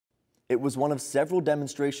It was one of several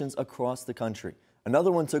demonstrations across the country.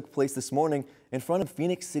 Another one took place this morning in front of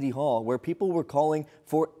Phoenix City Hall, where people were calling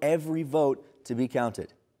for every vote to be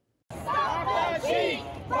counted. Stop the cheat!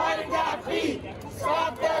 Biden got beat!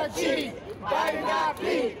 Stop the cheat! Biden got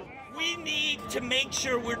beat! We need to make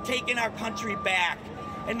sure we're taking our country back.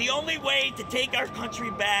 And the only way to take our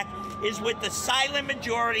country back is with the silent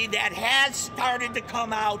majority that has started to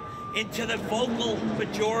come out into the vocal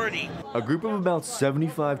majority. A group of about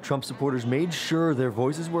 75 Trump supporters made sure their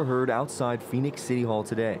voices were heard outside Phoenix City Hall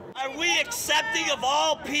today. Are we accepting of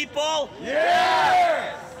all people?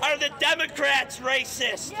 Yes! Are the Democrats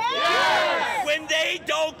racist? Yes! When they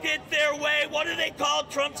don't get their way, what do they call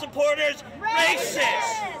Trump supporters?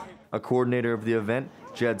 Racist! A coordinator of the event,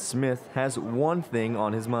 Jed Smith, has one thing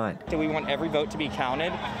on his mind. So we want every vote to be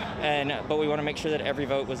counted, but we want to make sure that every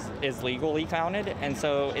vote is legally counted. And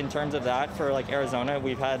so in terms of that, for like Arizona,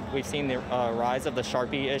 we've seen the rise of the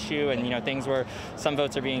Sharpie issue, and things where some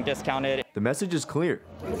votes are being discounted. The message is clear.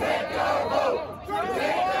 Protect our vote!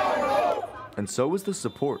 Protect our vote! And so is the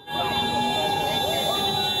support.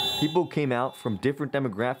 People came out from different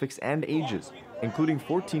demographics and ages, including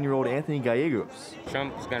 14-year-old Anthony Gallegos.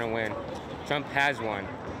 Trump's gonna win. Trump has won.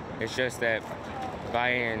 It's just that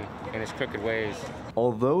Biden and his crooked ways.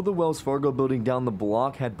 Although the Wells Fargo building down the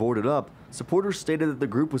block had boarded up, supporters stated that the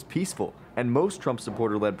group was peaceful, and most Trump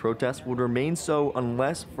supporter-led protests would remain so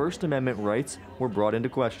unless First Amendment rights were brought into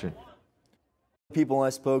question. People I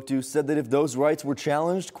spoke to said that if those rights were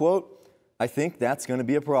challenged, quote, "I think that's going to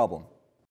be a problem."